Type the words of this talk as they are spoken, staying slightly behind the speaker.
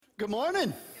Good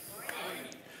morning.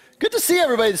 Good to see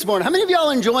everybody this morning. How many of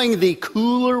y'all enjoying the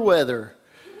cooler weather?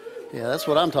 Yeah, that's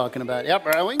what I'm talking about. Yep,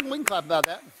 right, we can clap about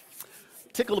that.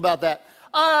 Tickled about that.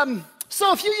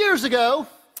 So a few years ago,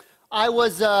 I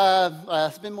was,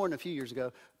 it's been more than a few years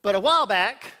ago, but a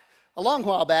long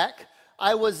while back,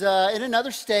 I was in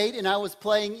another state and I was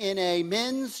playing in a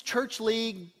men's church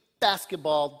league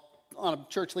basketball, on a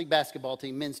church league basketball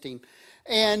team, men's team.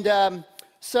 And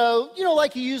so,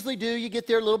 like you usually do, you get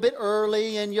there a little bit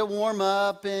early and you warm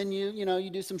up and you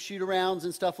do some shoot arounds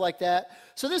and stuff like that.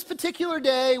 So this particular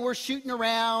day, we're shooting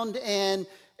around and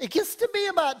it gets to be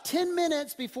about 10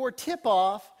 minutes before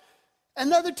tip-off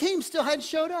and the other team still hadn't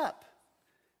showed up.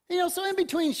 So in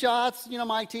between shots,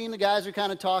 my team, the guys are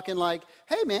kind of talking like,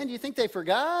 hey, man, do you think they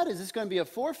forgot? Is this going to be a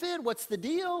forfeit? What's the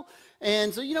deal?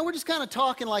 And so, we're just kind of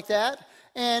talking like that.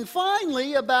 And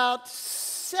finally, about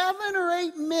 7 or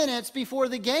 8 minutes before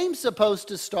the game's supposed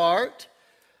to start,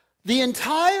 the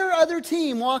entire other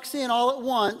team walks in all at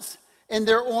once in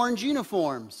their orange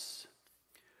uniforms.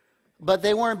 But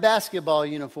they weren't basketball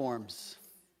uniforms.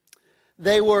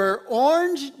 They were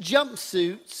orange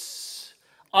jumpsuits.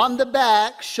 On the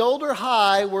back, shoulder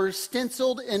high, were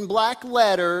stenciled in black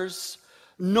letters,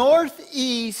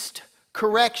 Northeast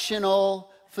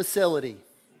Correctional Facility.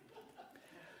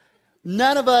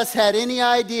 None of us had any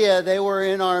idea they were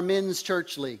in our men's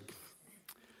church league.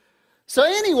 So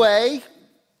anyway,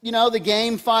 the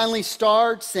game finally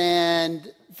starts,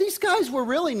 and these guys were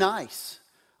really nice.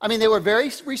 I mean, they were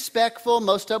very respectful.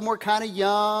 Most of them were kind of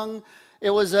young. It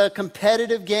was a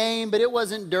competitive game, but it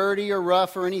wasn't dirty or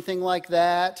rough or anything like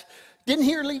that.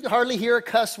 Didn't hardly hear a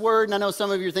cuss word, and I know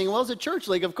some of you are thinking, well, it's a church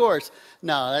league, of course.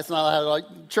 No, that's not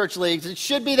how church leagues. It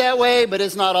should be that way, but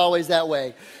it's not always that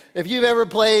way. If you've ever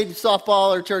played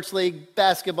softball or church league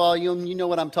basketball, you know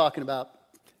what I'm talking about.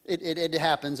 It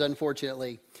happens,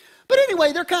 unfortunately. But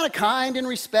anyway, they're kind of kind and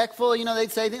respectful.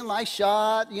 They'd say, nice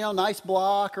shot, nice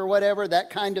block or whatever, that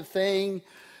kind of thing.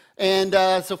 And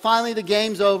so finally the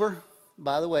game's over.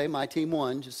 By the way, my team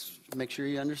won. Just make sure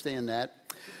you understand that.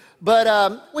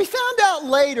 But we found out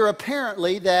later,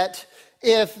 apparently, that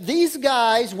if these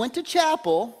guys went to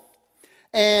chapel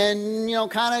and,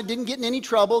 kind of didn't get in any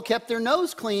trouble, kept their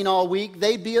nose clean all week,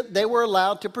 they were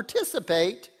allowed to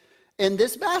participate in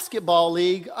this basketball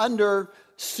league under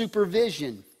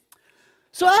supervision.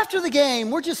 So after the game,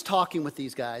 we're just talking with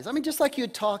these guys. I mean, just like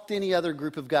you'd talk to any other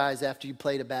group of guys after you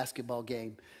played a basketball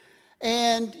game.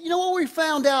 And, what we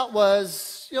found out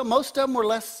was, most of them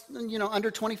were under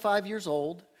 25 years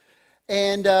old.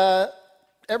 And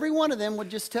every one of them would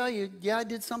just tell you, yeah, I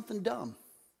did something dumb.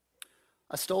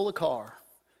 I stole a car.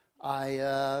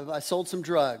 I sold some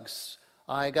drugs.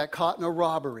 I got caught in a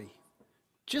robbery.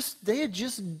 They had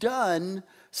just done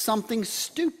something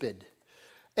stupid.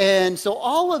 And so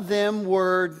all of them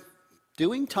were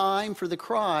doing time for the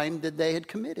crime that they had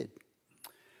committed.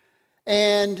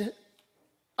 And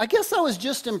I guess I was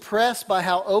just impressed by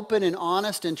how open and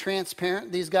honest and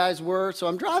transparent these guys were. So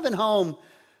I'm driving home,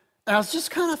 and I was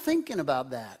just kind of thinking about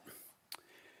that.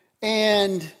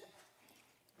 And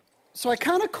so I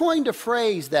kind of coined a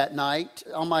phrase that night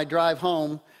on my drive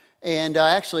home, and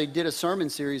I actually did a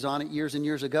sermon series on it years and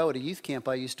years ago at a youth camp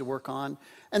I used to work on.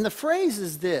 And the phrase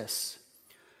is this: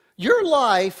 your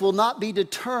life will not be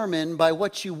determined by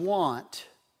what you want,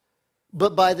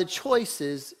 but by the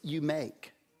choices you make.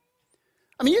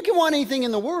 I mean, you can want anything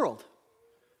in the world,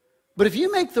 but if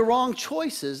you make the wrong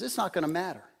choices, it's not going to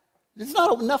matter. It's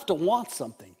not enough to want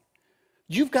something.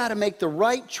 You've got to make the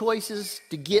right choices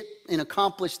to get and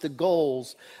accomplish the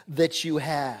goals that you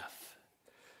have.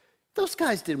 Those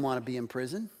guys didn't want to be in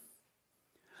prison.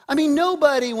 I mean,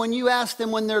 nobody, when you ask them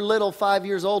when they're little, 5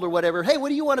 years old or whatever, hey, what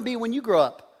do you want to be when you grow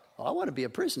up? Oh, I want to be a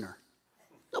prisoner.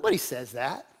 Nobody says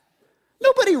that.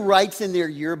 Nobody writes in their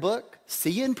yearbook,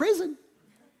 see you in prison,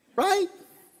 right?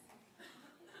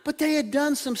 But they had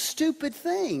done some stupid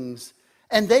things,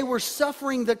 and they were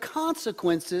suffering the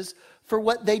consequences for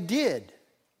what they did.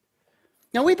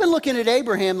 Now, we've been looking at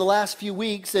Abraham the last few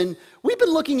weeks, and we've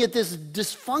been looking at this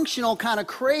dysfunctional, kind of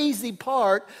crazy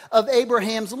part of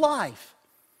Abraham's life.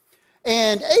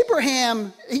 And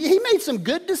Abraham, he made some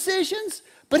good decisions,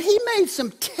 but he made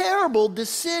some terrible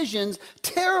decisions,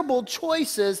 terrible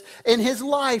choices in his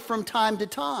life from time to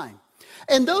time.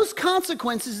 And those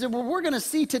consequences that we're going to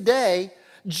see today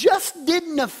just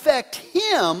didn't affect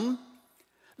him.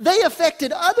 They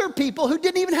affected other people who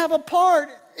didn't even have a part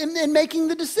in making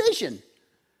the decision.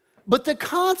 But the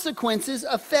consequences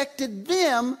affected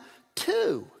them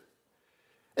too.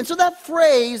 And so that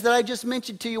phrase that I just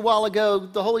mentioned to you a while ago,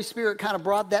 the Holy Spirit kind of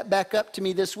brought that back up to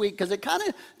me this week because it kind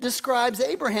of describes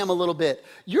Abraham a little bit.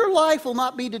 Your life will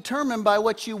not be determined by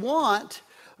what you want,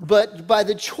 but by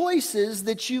the choices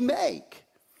that you make.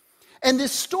 And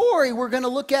this story we're going to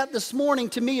look at this morning,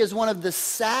 to me, is one of the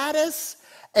saddest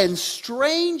and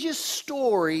strangest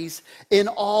stories in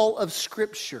all of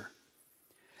Scripture.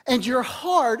 And your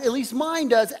heart, at least mine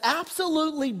does,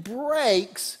 absolutely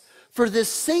breaks for this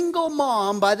single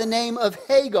mom by the name of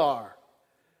Hagar.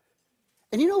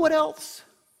 And you know what else?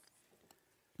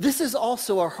 This is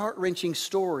also a heart-wrenching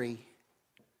story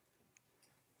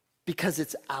because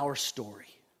it's our story.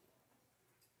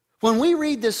 When we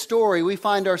read this story, we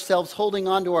find ourselves holding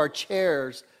onto our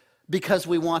chairs because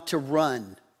we want to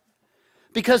run.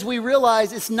 Because we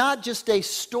realize it's not just a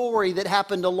story that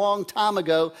happened a long time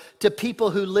ago to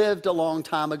people who lived a long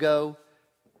time ago.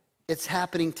 It's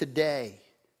happening today,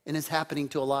 and it's happening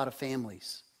to a lot of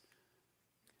families.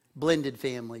 Blended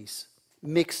families,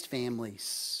 mixed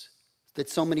families that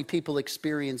so many people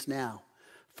experience now.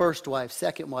 First wife,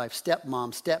 second wife,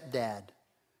 stepmom, stepdad,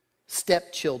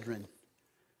 stepchildren.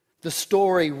 The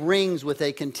story rings with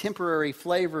a contemporary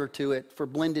flavor to it for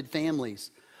blended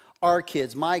families. Our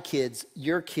kids, my kids,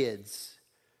 your kids.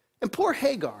 And poor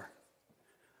Hagar,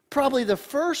 probably the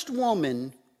first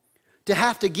woman to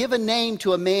have to give a name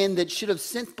to a man that should have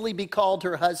simply be called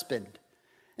her husband.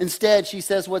 Instead, she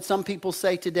says what some people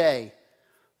say today,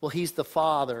 well, he's the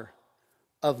father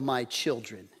of my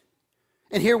children.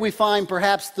 And here we find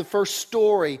perhaps the first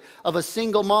story of a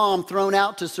single mom thrown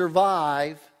out to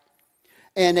survive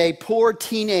and a poor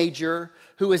teenager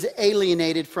who is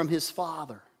alienated from his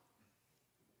father.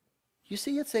 You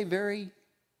see, it's a very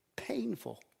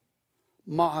painful,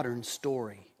 modern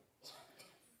story.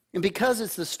 And because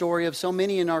it's the story of so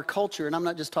many in our culture, and I'm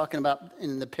not just talking about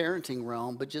in the parenting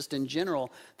realm, but just in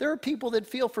general, there are people that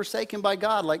feel forsaken by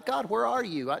God. Like, God, where are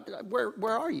you?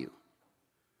 Where are you?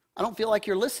 I don't feel like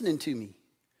you're listening to me.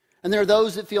 And there are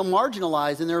those that feel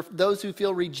marginalized, and there are those who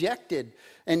feel rejected.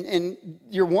 And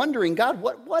you're wondering, God,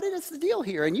 what is the deal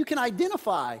here? And you can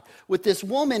identify with this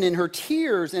woman in her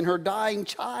tears and her dying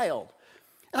child.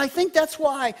 And I think that's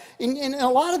why, in a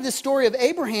lot of this story of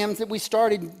Abraham's that we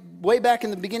started way back in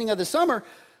the beginning of the summer,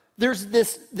 there's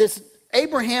this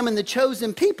Abraham and the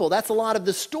chosen people. That's a lot of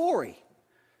the story.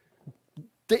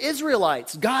 The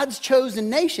Israelites, God's chosen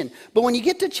nation. But when you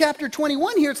get to chapter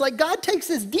 21 here, it's like God takes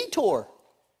this detour.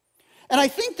 And I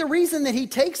think the reason that he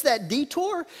takes that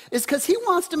detour is because he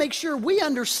wants to make sure we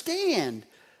understand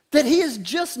that he is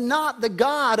just not the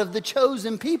God of the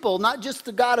chosen people, not just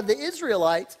the God of the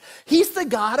Israelites. He's the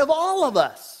God of all of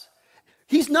us.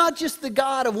 He's not just the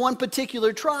God of one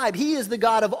particular tribe. He is the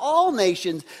God of all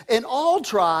nations and all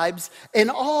tribes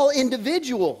and all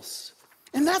individuals.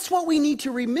 And that's what we need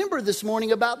to remember this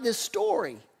morning about this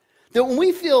story. That when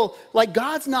we feel like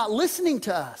God's not listening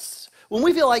to us, when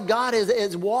we feel like God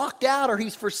has walked out or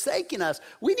he's forsaken us,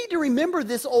 we need to remember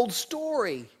this old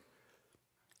story.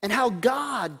 And how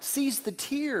God sees the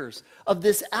tears of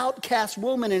this outcast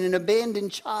woman and an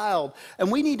abandoned child.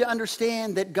 And we need to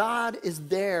understand that God is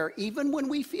there even when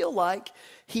we feel like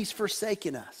he's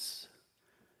forsaken us.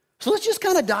 So let's just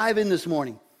kind of dive in this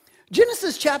morning.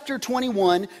 Genesis chapter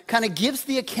 21 kind of gives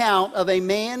the account of a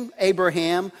man,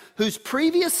 Abraham, whose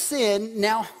previous sin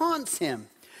now haunts him.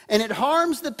 And it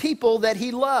harms the people that he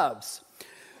loves.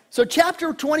 So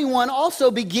chapter 21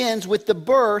 also begins with the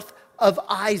birth of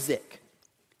Isaac.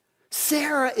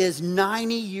 Sarah is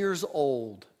 90 years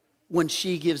old when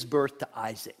she gives birth to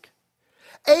Isaac.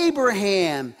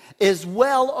 Abraham is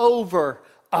well over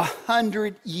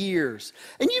 100 years.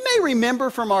 And you may remember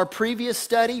from our previous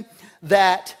study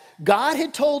that God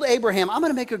had told Abraham, I'm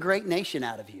going to make a great nation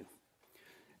out of you.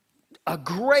 A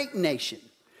great nation.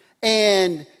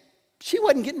 And she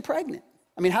wasn't getting pregnant.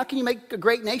 I mean, how can you make a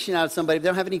great nation out of somebody if they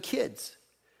don't have any kids?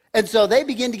 And so they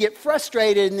begin to get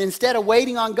frustrated, and instead of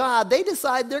waiting on God, they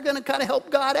decide they're going to kind of help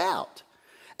God out.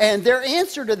 And their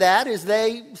answer to that is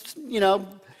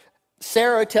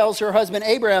Sarah tells her husband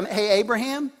Abraham, hey,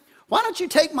 Abraham, why don't you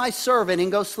take my servant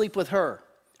and go sleep with her?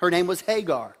 Her name was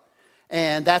Hagar.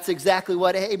 And that's exactly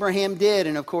what Abraham did.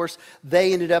 And of course,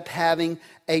 they ended up having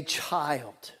a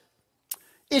child.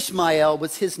 Ishmael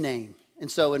was his name. And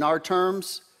so in our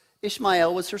terms,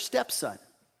 Ishmael was her stepson.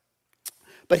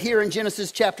 But here in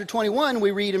Genesis chapter 21,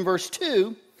 we read in verse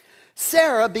 2,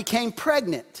 Sarah became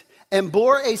pregnant and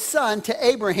bore a son to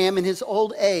Abraham in his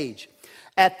old age.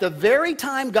 At the very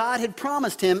time God had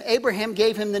promised him, Abraham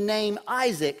gave him the name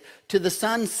Isaac to the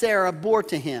son Sarah bore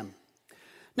to him.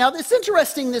 Now, it's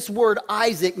interesting, this word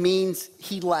Isaac means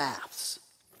he laughs.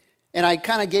 And I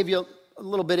kind of gave you a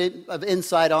little bit of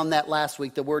insight on that last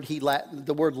week, the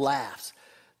word laughs.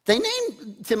 They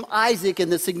named him Isaac,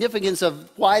 and the significance of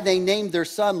why they named their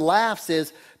son Laughs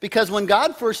is because when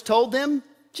God first told them,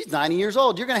 she's 90 years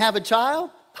old, you're going to have a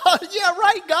child? Yeah,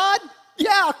 right, God.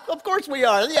 Yeah, of course we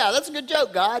are. Yeah, that's a good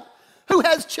joke, God. Who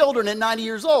has children at 90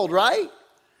 years old, right?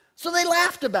 So they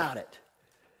laughed about it.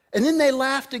 And then they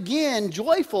laughed again,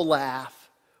 joyful laugh,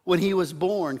 when he was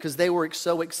born because they were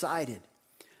so excited.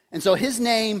 And so his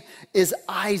name is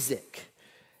Isaac.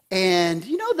 And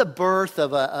you know the birth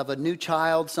of a new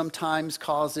child sometimes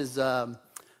causes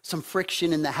some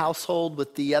friction in the household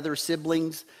with the other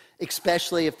siblings,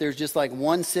 especially if there's just like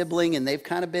one sibling and they've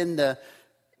kind of been the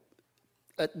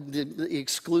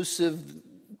exclusive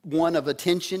one of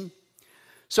attention.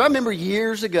 So I remember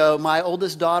years ago, my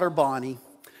oldest daughter, Bonnie,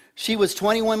 she was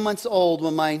 21 months old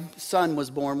when my son was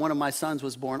born. One of my sons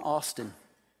was born, Austin.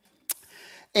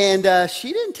 And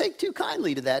she didn't take too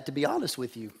kindly to that, to be honest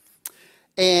with you.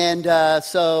 And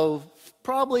so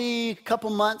probably a couple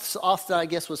months, Austin, I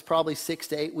guess, was probably 6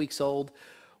 to 8 weeks old.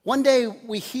 One day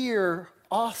we hear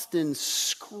Austin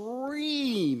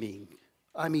screaming.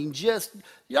 I mean, just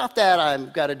not that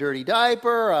I've got a dirty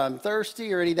diaper, I'm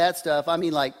thirsty, or any of that stuff. I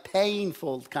mean, like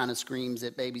painful kind of screams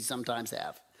that babies sometimes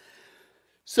have.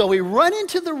 So we run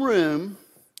into the room,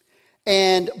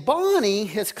 and Bonnie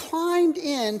has climbed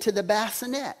into the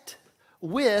bassinet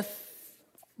with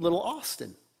little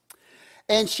Austin.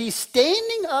 And she's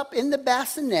standing up in the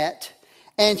bassinet,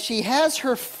 and she has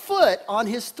her foot on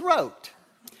his throat.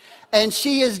 And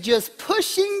she is just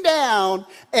pushing down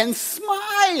and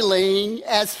smiling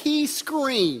as he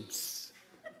screams.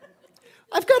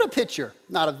 I've got a picture,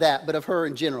 not of that, but of her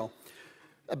in general,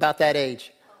 about that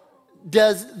age.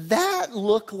 Does that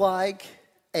look like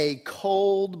a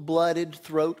cold-blooded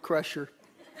throat crusher?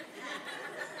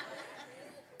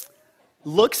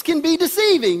 Looks can be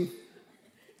deceiving.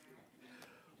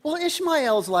 Well,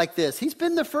 Ishmael's like this. He's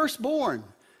been the firstborn.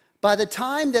 By the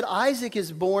time that Isaac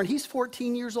is born, he's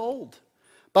 14 years old.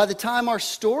 By the time our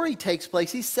story takes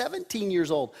place, he's 17 years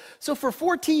old. So for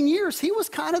 14 years, he was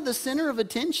kind of the center of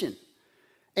attention.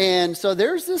 And so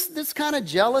there's this kind of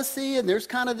jealousy, and there's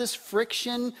kind of this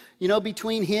friction,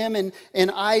 between him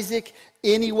and Isaac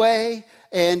anyway.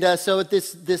 And so at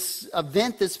this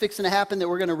event that's fixing to happen that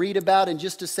we're going to read about in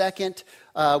just a second,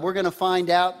 we're going to find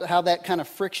out how that kind of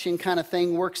friction kind of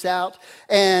thing works out.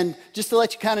 And just to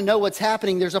let you kind of know what's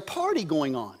happening, there's a party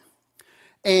going on.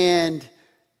 And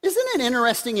isn't it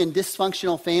interesting in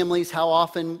dysfunctional families how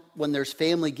often when there's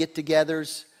family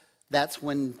get-togethers, that's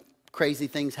when crazy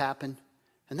things happen?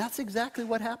 And that's exactly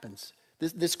what happens.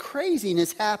 This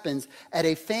craziness happens at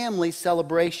a family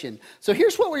celebration. So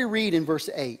here's what we read in verse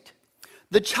 8.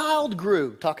 The child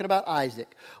grew, talking about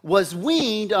Isaac, was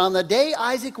weaned. On the day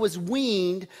Isaac was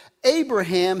weaned,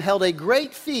 Abraham held a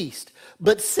great feast.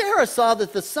 But Sarah saw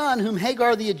that the son whom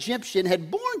Hagar the Egyptian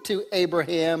had borne to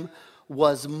Abraham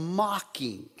was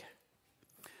mocking.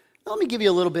 Now, let me give you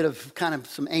a little bit of kind of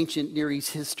some ancient Near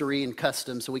East history and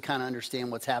customs so we kind of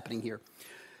understand what's happening here.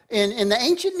 In the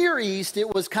ancient Near East,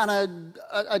 it was kind of,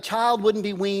 a child wouldn't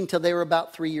be weaned till they were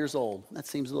about 3 years old. That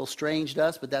seems a little strange to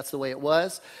us, but that's the way it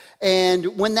was.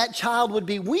 And when that child would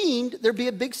be weaned, there'd be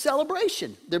a big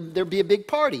celebration. There'd be a big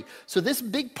party. So this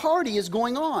big party is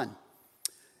going on.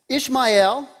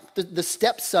 Ishmael, the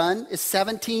stepson, is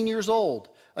 17 years old.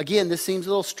 Again, this seems a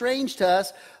little strange to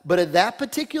us, but at that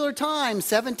particular time,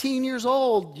 17 years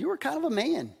old, you were kind of a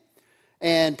man.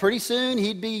 And pretty soon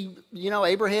he'd be,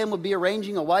 Abraham would be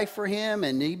arranging a wife for him,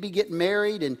 and he'd be getting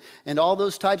married and all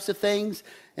those types of things.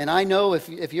 And I know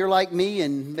if you're like me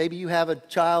and maybe you have a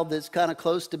child that's kind of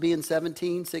close to being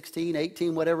 17, 16,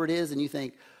 18, whatever it is, and you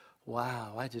think,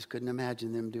 wow, I just couldn't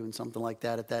imagine them doing something like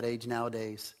that at that age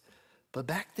nowadays. But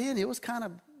back then it was kind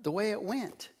of the way it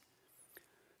went.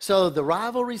 So the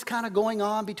rivalry's kind of going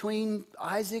on between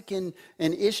Isaac and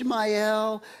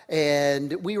Ishmael,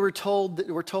 and we're told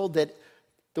that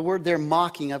the word there,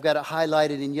 mocking, I've got it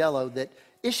highlighted in yellow, that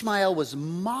Ishmael was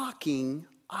mocking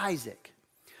Isaac.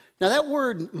 Now that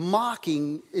word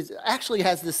mocking actually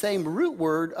has the same root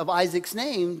word of Isaac's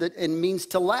name and means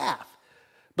to laugh.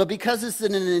 But because it's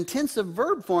in an intensive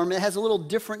verb form, it has a little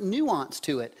different nuance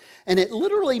to it. And it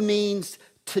literally means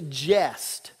to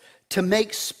jest, to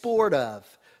make sport of,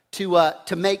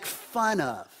 to make fun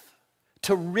of,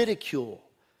 to ridicule.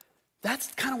 That's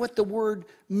kind of what the word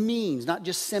means, not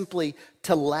just simply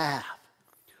to laugh.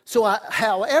 So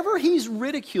however he's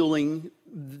ridiculing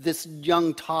this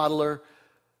young toddler,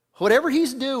 whatever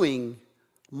he's doing,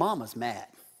 mama's mad.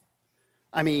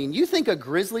 I mean, you think a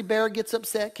grizzly bear gets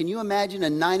upset? Can you imagine a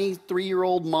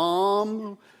 93-year-old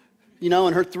mom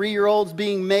and her 3-year-old's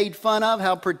being made fun of,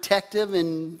 how protective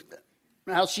and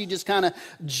how she just kind of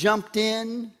jumped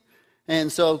in.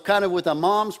 And so kind of with a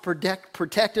mom's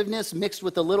protectiveness mixed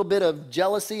with a little bit of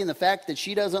jealousy and the fact that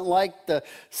she doesn't like the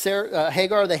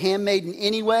Hagar, the handmaiden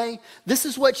anyway. This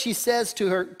is what she says to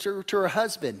her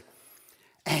husband.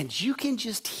 And you can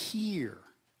just hear,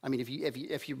 I mean,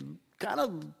 if you kind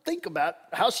of think about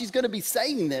how she's going to be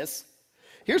saying this,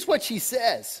 here's what she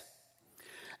says.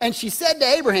 And she said to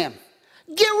Abraham,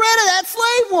 get rid of that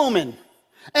slave woman.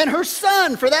 And her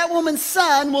son, for that woman's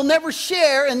son, will never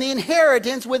share in the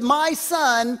inheritance with my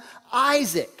son,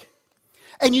 Isaac.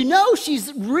 And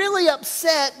she's really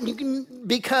upset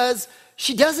because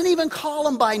she doesn't even call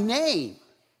him by name.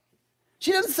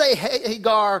 She doesn't say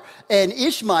Hagar and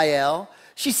Ishmael.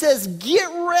 She says, get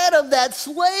rid of that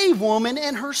slave woman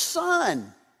and her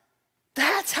son.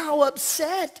 That's how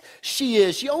upset she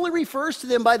is. She only refers to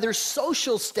them by their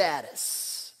social status.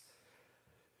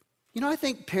 I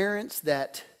think parents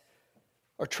that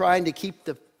are trying to keep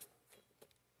the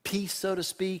peace, so to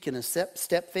speak, in a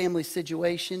step-family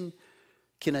situation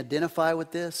can identify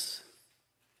with this.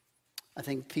 I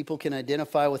think people can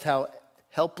identify with how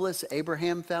helpless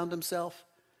Abraham found himself.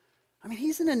 I mean,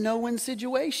 he's in a no-win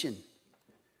situation.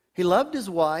 He loved his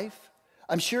wife.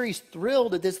 I'm sure he's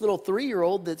thrilled at this little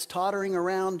 3-year-old that's tottering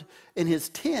around in his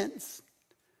tents.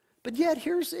 But yet,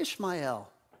 here's Ishmael,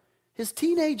 his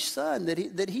teenage son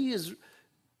that he is,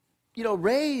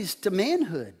 raised to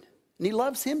manhood. And he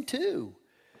loves him too.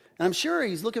 And I'm sure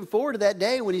he's looking forward to that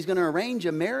day when he's going to arrange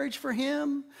a marriage for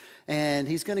him. And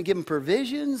he's going to give him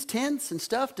provisions, tents and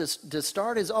stuff to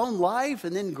start his own life.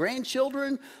 And then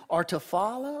grandchildren are to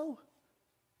follow.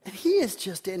 And he is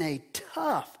just in a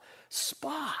tough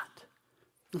spot.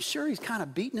 I'm sure he's kind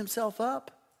of beating himself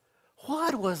up.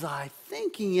 What was I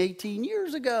thinking 18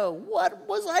 years ago? What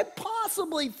was I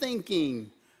possibly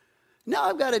thinking? Now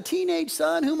I've got a teenage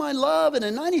son whom I love and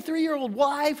a 93-year-old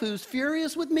wife who's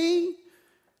furious with me.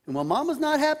 And when mama's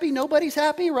not happy, nobody's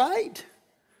happy, right?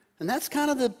 And that's kind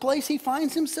of the place he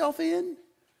finds himself in.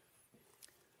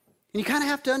 And you kind of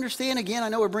have to understand, again, I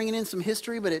know we're bringing in some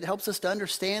history, but it helps us to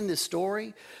understand this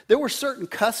story. There were certain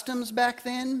customs back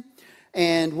then.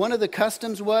 And one of the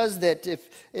customs was that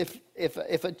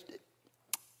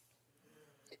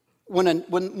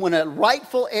when a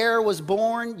rightful heir was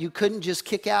born, you couldn't just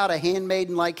kick out a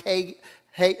handmaiden like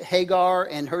Hagar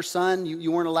and her son.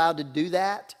 You weren't allowed to do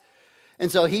that.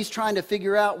 And so he's trying to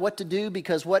figure out what to do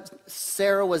because what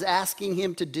Sarah was asking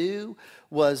him to do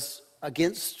was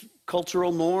against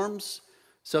cultural norms.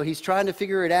 So he's trying to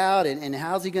figure it out, and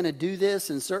how's he going to do this?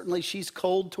 And certainly she's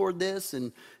cold toward this,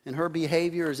 and her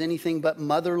behavior is anything but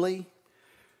motherly.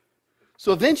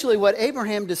 So eventually what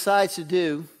Abraham decides to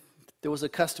do, there was a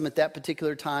custom at that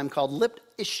particular time called Lipt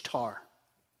Ishtar,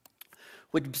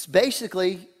 which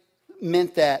basically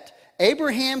meant that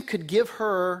Abraham could give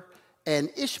her and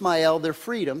Ishmael their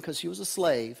freedom, because she was a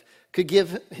slave, could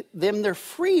give them their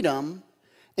freedom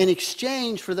in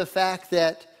exchange for the fact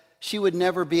that she would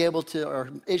never be able to,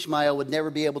 or Ishmael would never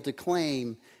be able to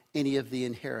claim any of the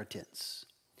inheritance.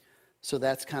 So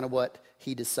that's kind of what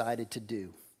he decided to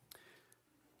do.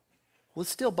 Well, it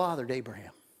still bothered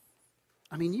Abraham.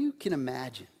 I mean, you can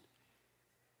imagine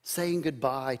saying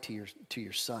goodbye to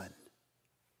your son.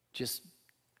 Just,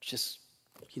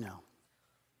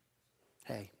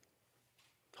 hey,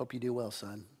 hope you do well,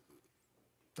 son.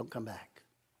 Don't come back.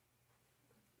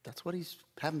 That's what he's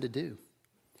having to do.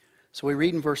 So we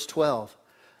read in verse 12,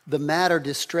 the matter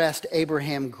distressed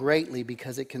Abraham greatly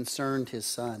because it concerned his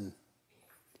son.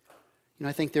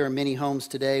 I think there are many homes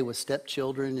today with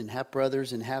stepchildren and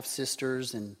half-brothers and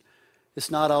half-sisters, and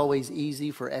it's not always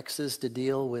easy for exes to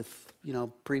deal with,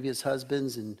 previous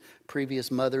husbands and previous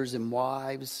mothers and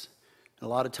wives. And a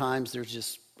lot of times there's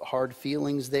just hard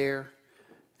feelings there,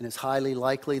 and it's highly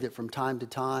likely that from time to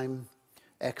time,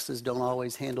 exes don't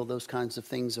always handle those kinds of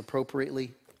things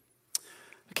appropriately.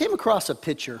 I came across a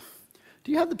picture.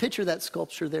 Do you have the picture of that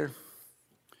sculpture there?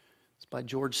 It's by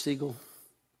George Siegel.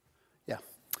 Yeah.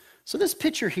 So this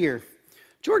picture here,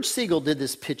 George Siegel did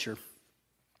this picture.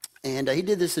 And he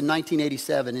did this in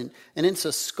 1987, and it's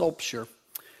a sculpture.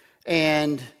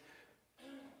 And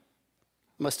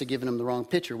must have given him the wrong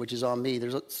picture, which is on me.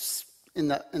 There's in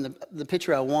the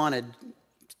picture I wanted,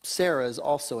 Sarah is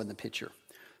also in the picture.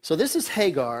 So this is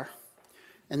Hagar,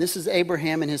 and this is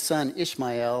Abraham and his son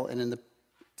Ishmael, and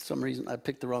some reason I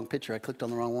picked the wrong picture. I clicked on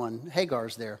the wrong one.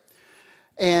 Hagar's there.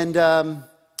 And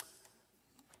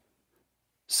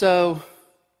so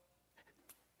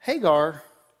Hagar,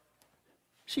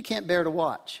 she can't bear to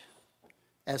watch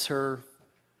as her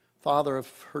father of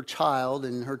her child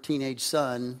and her teenage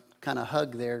son kind of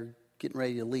hug their getting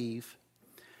ready to leave.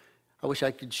 I wish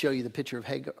I could show you the picture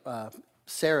of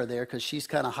Sarah there, because she's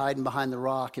kind of hiding behind the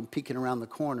rock and peeking around the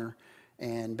corner.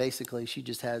 And basically, she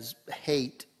just has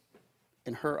hate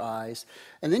in her eyes.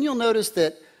 And then you'll notice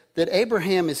that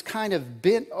Abraham is kind of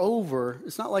bent over.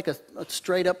 It's not like a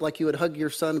straight up, like you would hug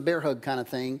your son, bear hug kind of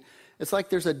thing. It's like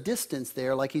there's a distance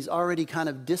there, like he's already kind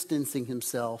of distancing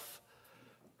himself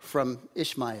from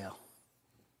Ishmael.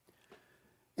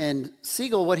 And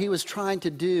Siegel, what he was trying to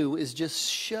do is just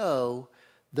show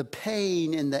the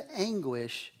pain and the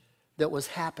anguish that was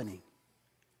happening.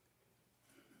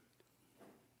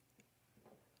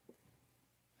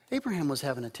 Abraham was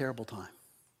having a terrible time.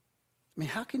 I mean,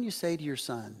 how can you say to your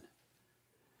son,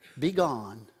 be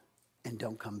gone and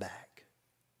don't come back?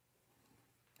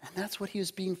 And that's what he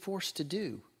was being forced to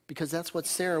do, because that's what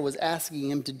Sarah was asking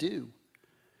him to do.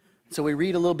 So we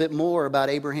read a little bit more about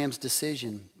Abraham's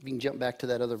decision. We can jump back to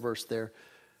that other verse there.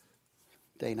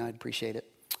 Dana, I'd appreciate it.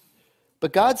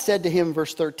 But God said to him,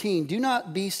 verse 13, do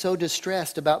not be so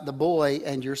distressed about the boy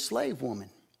and your slave woman.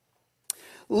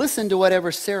 Listen to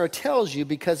whatever Sarah tells you,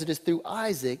 because it is through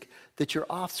Isaac that your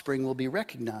offspring will be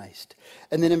recognized.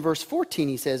 And then in verse 14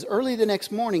 he says, early the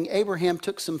next morning Abraham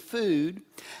took some food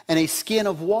and a skin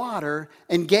of water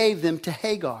and gave them to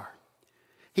Hagar.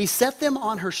 He set them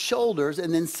on her shoulders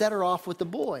and then set her off with the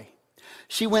boy.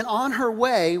 She went on her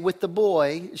way with the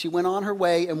boy. She went on her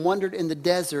way and wandered in the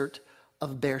desert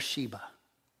of Beersheba.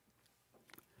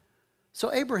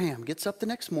 So Abraham gets up the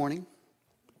next morning.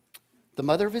 The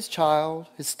mother of his child,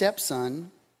 his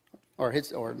stepson,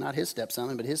 or not his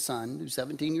stepson, but his son, who's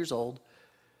 17 years old,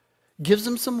 gives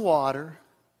him some water,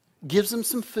 gives him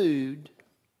some food,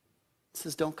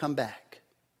 says, don't come back.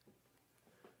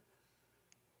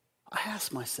 I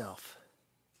ask myself,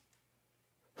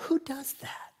 who does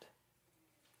that?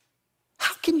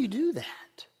 How can you do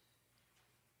that?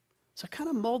 So I kind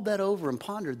of mulled that over and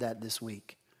pondered that this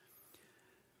week.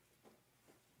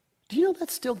 Do you know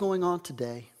that's still going on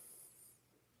today?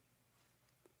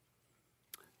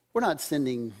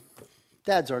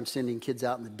 Dads aren't sending kids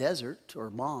out in the desert, or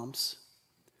moms,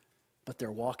 but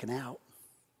they're walking out.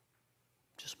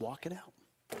 Just walking out.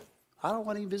 I don't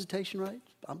want any visitation rights.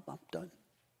 I'm done.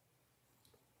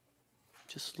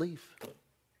 Just leave.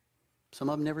 Some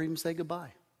of them never even say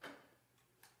goodbye.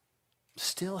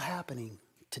 Still happening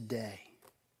today.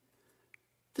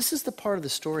 This is the part of the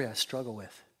story I struggle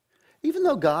with. Even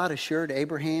though God assured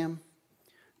Abraham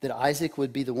that Isaac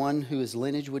would be the one who his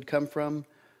lineage would come from,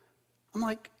 I'm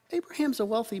like, Abraham's a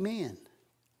wealthy man.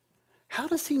 How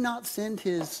does he not send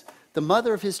the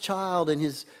mother of his child and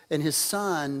his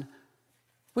son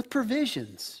with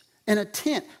provisions and a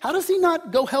tent? How does he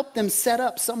not go help them set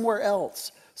up somewhere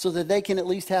else so that they can at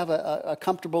least have a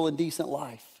comfortable and decent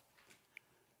life?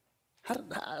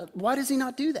 Why does he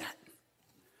not do that?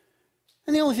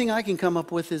 And the only thing I can come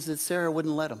up with is that Sarah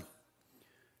wouldn't let him,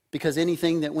 because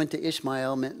anything that went to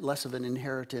Ishmael meant less of an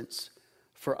inheritance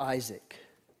for Isaac.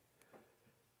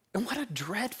 And what a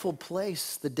dreadful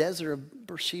place the desert of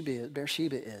Beersheba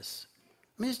is.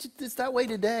 I mean, it's that way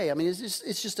today. I mean,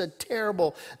 it's just a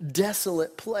terrible,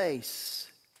 desolate place.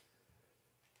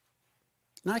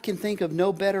 And I can think of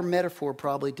no better metaphor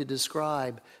probably to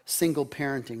describe single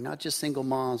parenting, not just single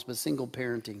moms, but single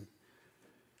parenting.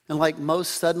 And like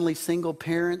most suddenly single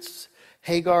parents,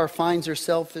 Hagar finds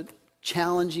herself at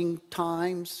challenging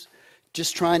times,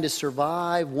 just trying to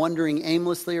survive, wandering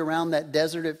aimlessly around that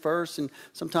desert at first. And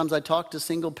sometimes I talk to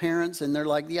single parents and they're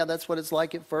like, yeah, that's what it's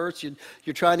like at first.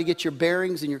 You're trying to get your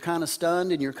bearings and you're kind of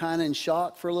stunned and you're kind of in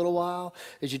shock for a little while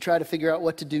as you try to figure out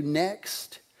what to do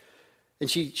next.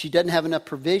 And she doesn't have enough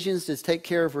provisions to take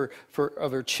care of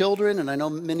her children. And I know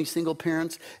many single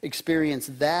parents experience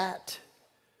that.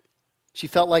 She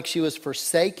felt like she was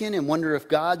forsaken and wondered if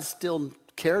God still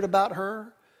cared about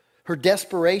her. Her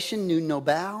desperation knew no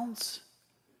bounds.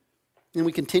 And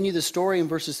we continue the story in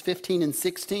verses 15 and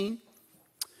 16.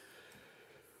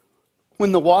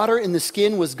 When the water in the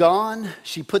skin was gone,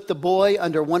 she put the boy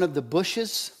under one of the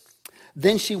bushes.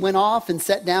 Then she went off and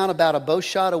sat down about a bow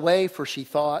shot away, for she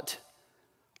thought,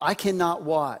 I cannot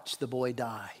watch the boy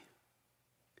die.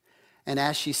 And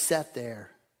as she sat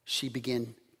there, she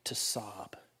began to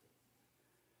sob.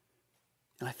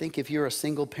 And I think if you're a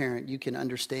single parent, you can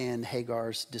understand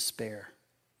Hagar's despair.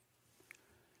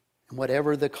 And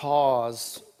whatever the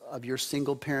cause of your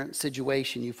single parent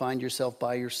situation, you find yourself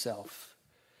by yourself.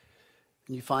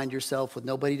 And you find yourself with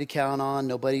nobody to count on,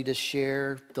 nobody to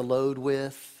share the load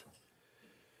with,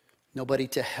 nobody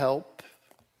to help.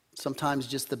 Sometimes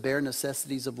just the bare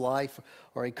necessities of life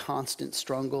are a constant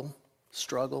struggle.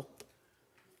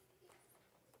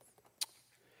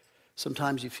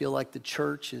 Sometimes you feel like the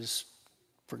church is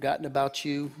forgotten about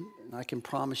you. And I can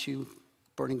promise you,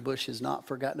 Burning Bush has not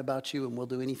forgotten about you, and we'll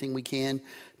do anything we can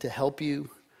to help you.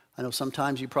 I know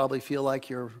sometimes you probably feel like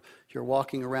you're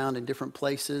walking around in different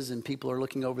places and people are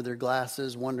looking over their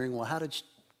glasses wondering, well, how did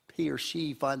he or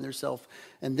she find themselves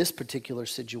in this particular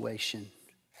situation?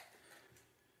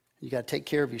 You got to take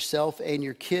care of yourself and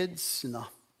your kids, and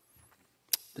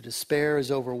the despair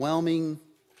is overwhelming.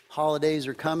 Holidays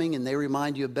are coming and they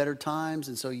remind you of better times,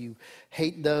 and so you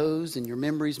hate those, and your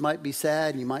memories might be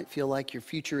sad, and you might feel like your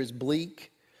future is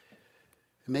bleak.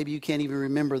 And maybe you can't even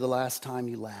remember the last time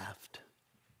you laughed.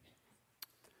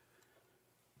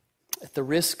 At the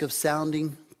risk of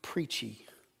sounding preachy,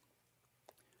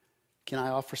 can I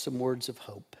offer some words of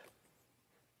hope?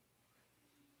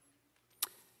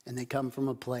 And they come from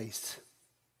a place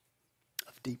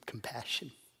of deep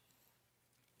compassion.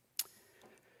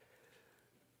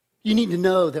 You need to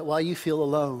know that while you feel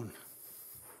alone,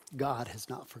 God has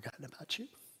not forgotten about you.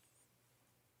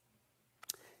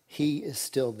 He is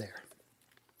still there.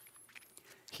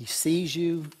 He sees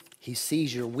you. He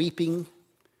sees your weeping.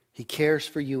 He cares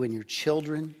for you and your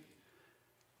children.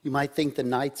 You might think the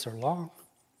nights are long,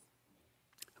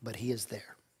 but He is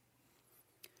there.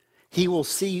 He will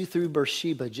see you through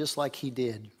Beersheba just like He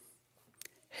did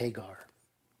Hagar.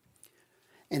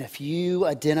 And if you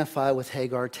identify with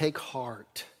Hagar, take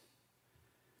heart.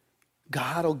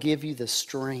 God will give you the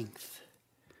strength.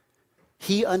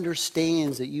 He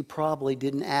understands that you probably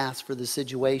didn't ask for the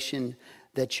situation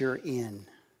that you're in.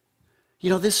 You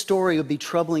know, this story would be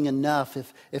troubling enough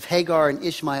if Hagar and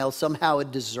Ishmael somehow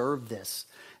had deserved this.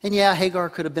 And yeah, Hagar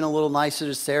could have been a little nicer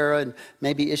to Sarah, and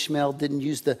maybe Ishmael didn't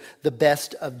use the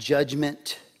best of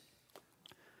judgment.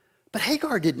 But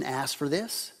Hagar didn't ask for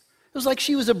this. It was like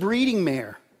she was a breeding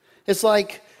mare. It's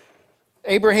like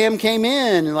Abraham came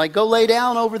in and like, go lay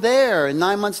down over there. And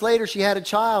 9 months later, she had a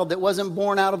child that wasn't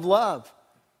born out of love.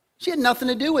 She had nothing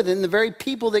to do with it. And the very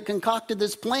people that concocted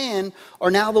this plan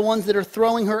are now the ones that are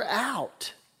throwing her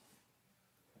out.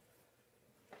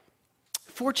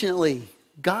 Fortunately,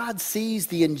 God sees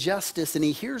the injustice and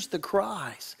He hears the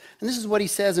cries. And this is what He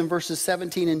says in verses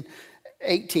 17 and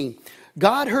 18.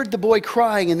 God heard the boy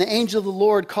crying, and the angel of the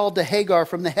Lord called to Hagar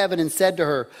from the heaven and said to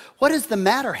her, "What is the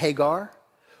matter, Hagar?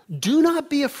 Do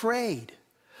not be afraid.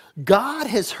 God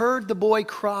has heard the boy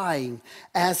crying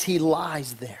as he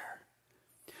lies there."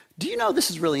 Do you know, this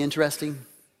is really interesting,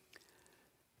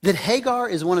 that Hagar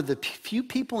is one of the few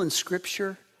people in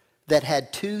Scripture that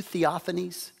had two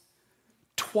theophanies?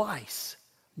 Twice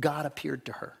God appeared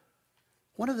to her.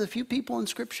 One of the few people in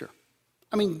Scripture.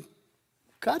 I mean,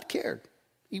 God cared.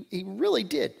 He really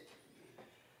did.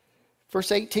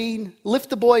 Verse 18, "Lift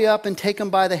the boy up and take him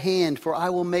by the hand, for I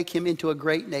will make him into a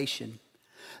great nation."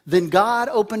 Then God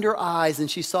opened her eyes and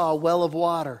she saw a well of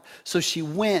water. So she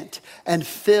went and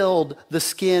filled the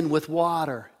skin with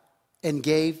water and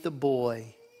gave the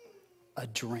boy a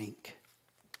drink.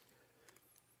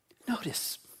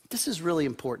 Notice, this is really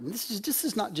important. This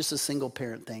is not just a single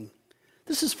parent thing.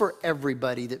 This is for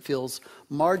everybody that feels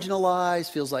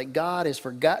marginalized, feels like God has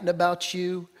forgotten about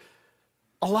you.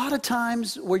 A lot of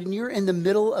times when you're in the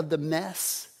middle of the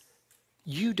mess,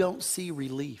 you don't see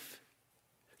relief.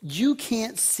 You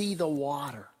can't see the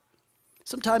water.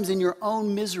 Sometimes in your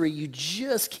own misery, you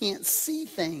just can't see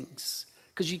things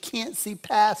because you can't see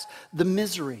past the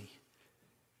misery.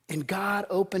 And God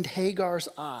opened Hagar's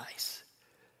eyes,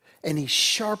 and He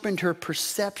sharpened her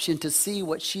perception to see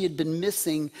what she had been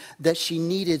missing that she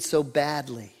needed so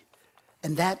badly.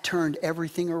 And that turned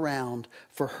everything around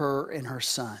for her and her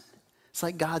son. It's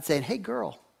like God saying, "Hey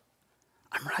girl,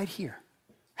 I'm right here.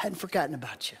 I hadn't forgotten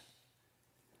about you."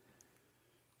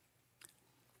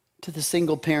 To the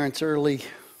single parents early,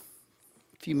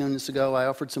 a few minutes ago, I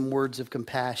offered some words of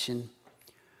compassion.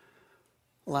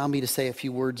 Allow me to say a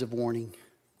few words of warning.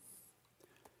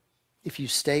 If you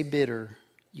stay bitter,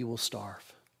 you will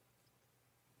starve.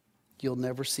 You'll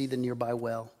never see the nearby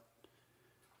well.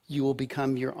 You will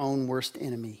become your own worst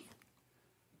enemy.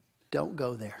 Don't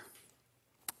go there.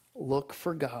 Look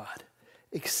for God.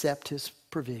 Accept His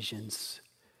provisions.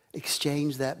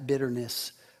 Exchange that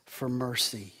bitterness for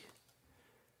mercy.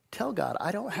 Tell God,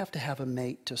 I don't have to have a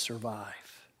mate to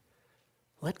survive.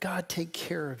 Let God take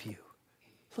care of you.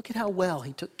 Look at how well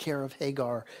He took care of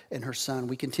Hagar and her son.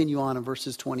 We continue on in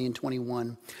verses 20 and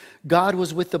 21. God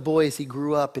was with the boy as he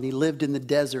grew up, and he lived in the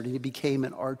desert, and he became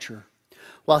an archer.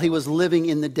 While he was living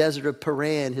in the desert of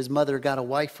Paran, his mother got a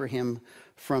wife for him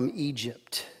from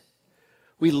Egypt.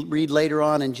 We read later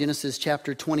on in Genesis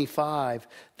chapter 25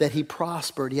 that he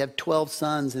prospered. He had 12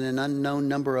 sons and an unknown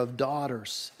number of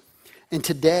daughters. And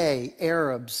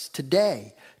Arabs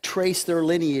today trace their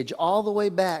lineage all the way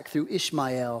back through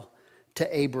Ishmael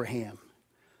to Abraham.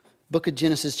 Book of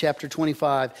Genesis chapter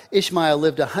 25. Ishmael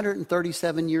lived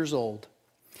 137 years old.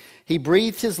 He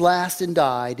breathed his last and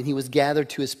died, and he was gathered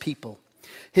to his people.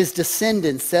 His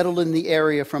descendants settled in the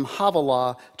area from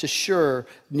Havilah to Shur,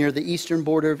 near the eastern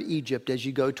border of Egypt as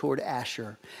you go toward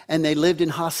Asher. And they lived in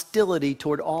hostility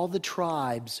toward all the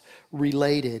tribes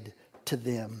related to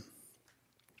them.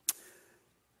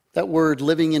 That word,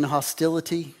 living in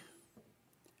hostility,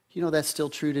 you know that's still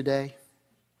true today.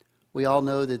 We all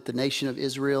know that the nation of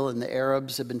Israel and the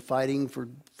Arabs have been fighting for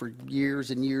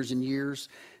years and years and years,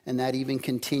 and that even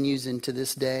continues into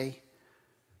this day.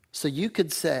 So you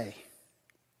could say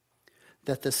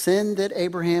that the sin that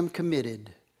Abraham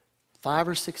committed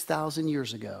 5,000 or 6,000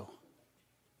 years ago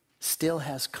still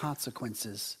has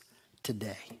consequences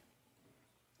today.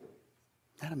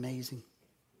 Isn't that amazing?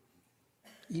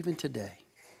 Even today,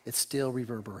 it still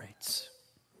reverberates.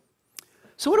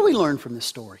 So what do we learn from this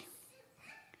story?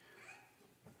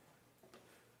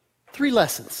 3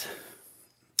 lessons.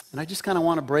 And I just kind of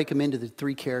want to break them into the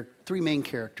three main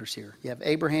characters here. You have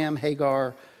Abraham,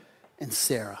 Hagar, and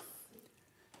Sarah.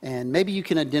 And maybe you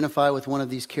can identify with one of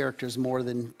these characters more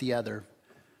than the other.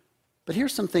 But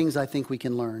here's some things I think we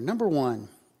can learn. Number 1,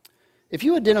 if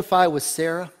you identify with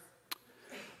Sarah,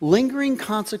 lingering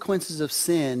consequences of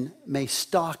sin may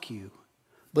stalk you,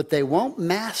 but they won't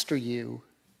master you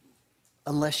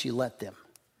unless you let them.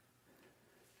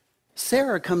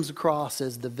 Sarah comes across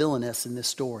as the villainess in this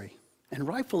story, and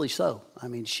rightfully so. I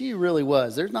mean, she really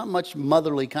was. There's not much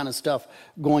motherly kind of stuff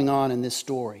going on in this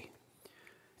story.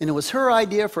 And it was her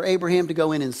idea for Abraham to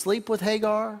go in and sleep with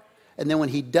Hagar. And then when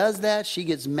he does that, she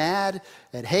gets mad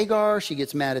at Hagar. She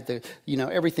gets mad at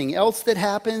everything else that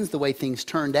happens, the way things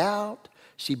turned out.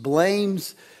 She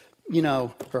blames,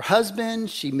 her husband.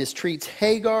 She mistreats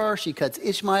Hagar. She cuts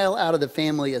Ishmael out of the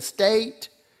family estate.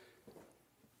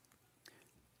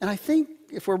 And I think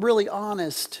if we're really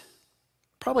honest,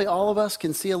 probably all of us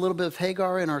can see a little bit of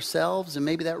Hagar in ourselves, and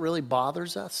maybe that really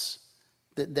bothers us,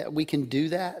 that we can do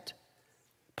that.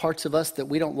 Parts of us that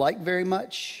we don't like very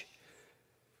much.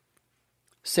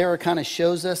 Sarah kind of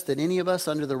shows us that any of us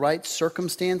under the right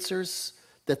circumstances,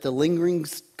 that the lingering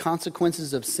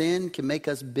consequences of sin can make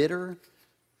us bitter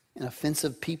and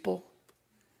offensive people.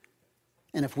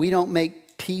 And if we don't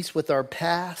make peace with our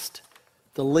past,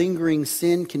 the lingering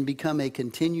sin can become a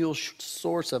continual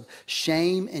source of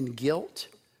shame and guilt.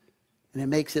 And it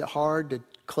makes it hard to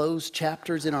close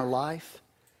chapters in our life.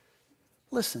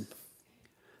 Listen.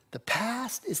 The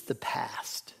past is the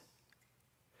past.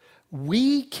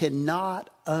 We cannot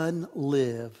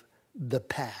unlive the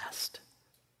past.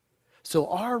 So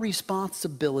our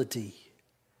responsibility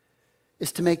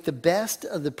is to make the best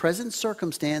of the present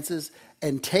circumstances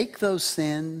and take those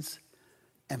sins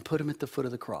and put them at the foot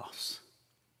of the cross.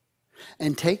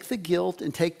 And take the guilt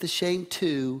and take the shame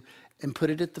too and put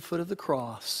it at the foot of the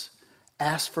cross.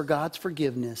 Ask for God's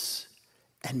forgiveness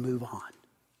and move on.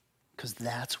 Because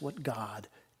that's what God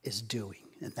is doing,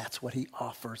 and that's what he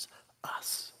offers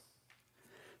us.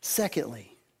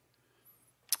 Secondly,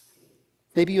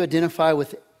 maybe you identify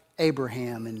with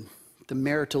Abraham and the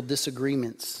marital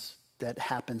disagreements that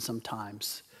happen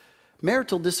sometimes.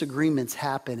 Marital disagreements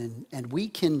happen, and we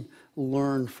can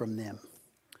learn from them.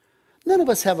 None of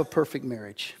us have a perfect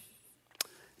marriage.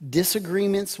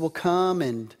 Disagreements will come,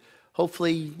 and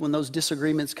hopefully when those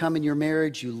disagreements come in your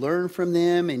marriage, you learn from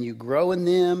them and you grow in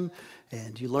them,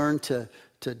 and you learn to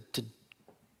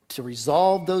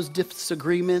resolve those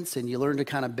disagreements, and you learn to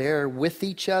kind of bear with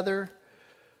each other.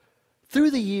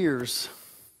 Through the years,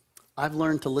 I've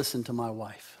learned to listen to my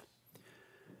wife.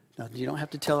 Now, you don't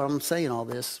have to tell her I'm saying all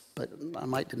this, but I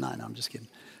might deny. No, I'm just kidding.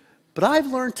 But I've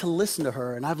learned to listen to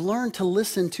her, and I've learned to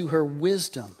listen to her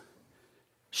wisdom.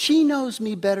 She knows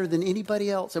me better than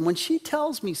anybody else, and when she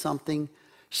tells me something,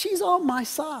 she's on my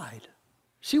side.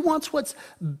 She wants what's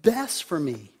best for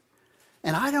me.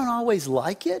 And I don't always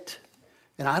like it.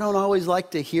 And I don't always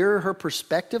like to hear her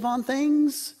perspective on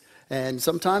things. And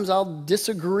sometimes I'll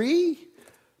disagree.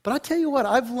 But I tell you what,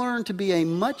 I've learned to be a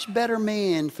much better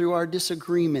man through our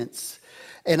disagreements.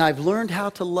 And I've learned how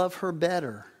to love her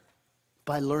better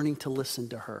by learning to listen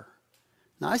to her.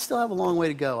 Now, I still have a long way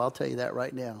to go. I'll tell you that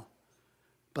right now.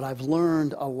 But I've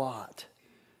learned a lot.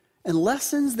 And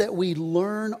lessons that we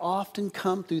learn often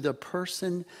come through the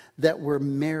person that we're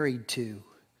married to.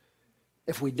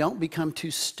 If we don't become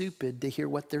too stupid to hear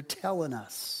what they're telling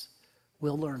us,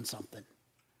 we'll learn something.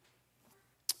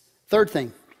 Third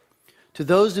thing, to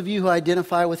those of you who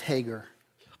identify with Hagar,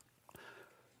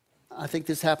 I think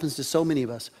this happens to so many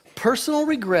of us. Personal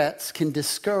regrets can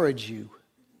discourage you,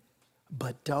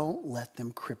 but don't let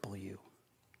them cripple you.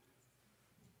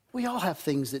 We all have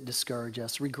things that discourage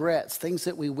us, regrets, things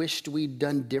that we wished we'd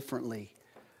done differently.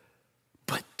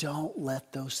 But don't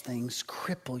let those things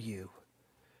cripple you.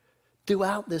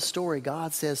 Throughout this story,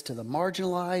 God says to the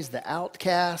marginalized, the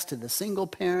outcast, to the single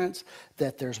parents,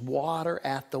 that there's water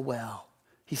at the well.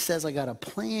 He says, I got a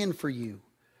plan for you.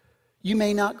 You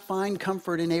may not find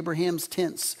comfort in Abraham's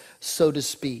tents, so to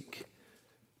speak,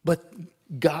 but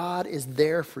God is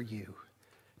there for you.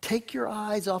 Take your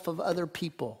eyes off of other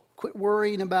people. Quit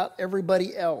worrying about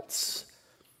everybody else.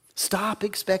 Stop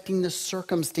expecting the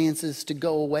circumstances to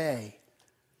go away.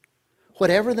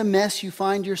 Whatever the mess you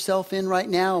find yourself in right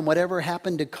now and whatever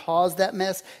happened to cause that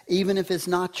mess, even if it's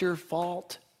not your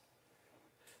fault,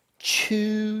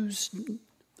 choose.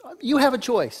 You have a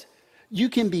choice. You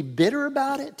can be bitter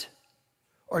about it,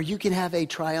 or you can have a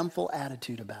triumphal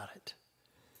attitude about it.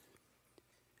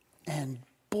 And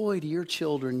boy, do your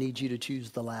children need you to choose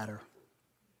the latter,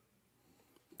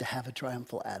 to have a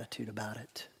triumphal attitude about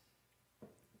it.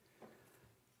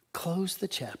 Close the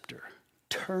chapter.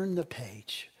 Turn the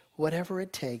page. Whatever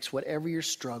it takes, whatever your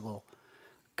struggle,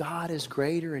 God is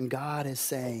greater, and God is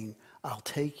saying, I'll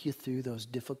take you through those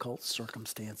difficult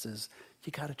circumstances.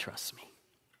 You got to trust me.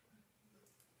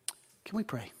 Can we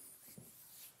pray?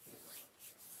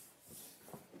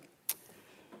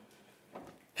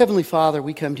 Heavenly Father,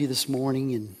 we come to you this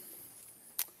morning, and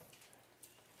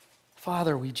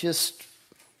Father, we just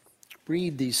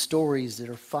read these stories that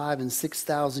are 5,000 and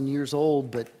 6,000 years old,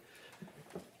 but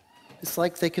it's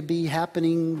like they could be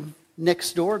happening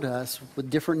next door to us with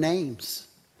different names,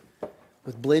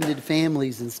 with blended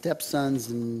families and stepsons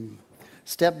and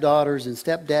stepdaughters and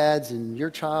stepdads and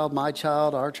your child, my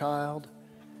child, our child.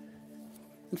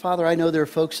 And Father, I know there are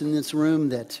folks in this room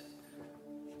that,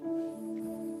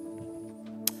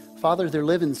 Father, they're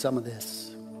living some of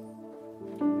this.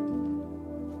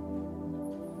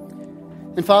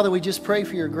 And Father, we just pray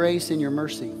for your grace and your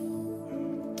mercy.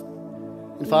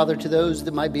 And Father, to those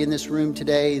that might be in this room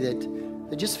today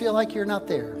that just feel like you're not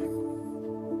there,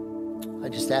 I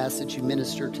just ask that you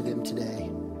minister to them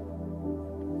today.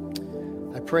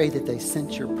 I pray that they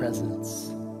sense your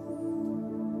presence.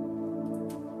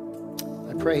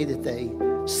 I pray that they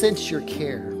sense your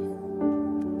care.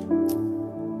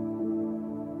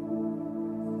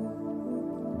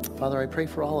 Father, I pray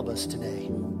for all of us today.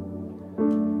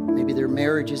 Maybe there are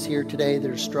marriages here today that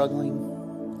are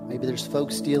struggling. Maybe there's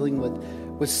folks dealing with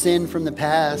sin from the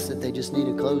past that they just need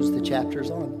to close the chapters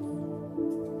on.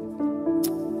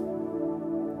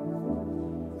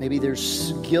 Maybe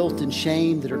there's guilt and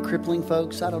shame that are crippling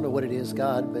folks. I don't know what it is,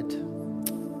 God, but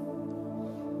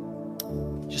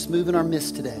just move in our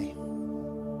midst today.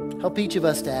 Help each of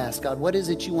us to ask, God, what is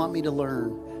it you want me to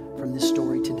learn from this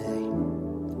story today?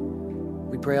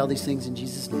 We pray all these things in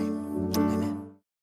Jesus' name. Amen.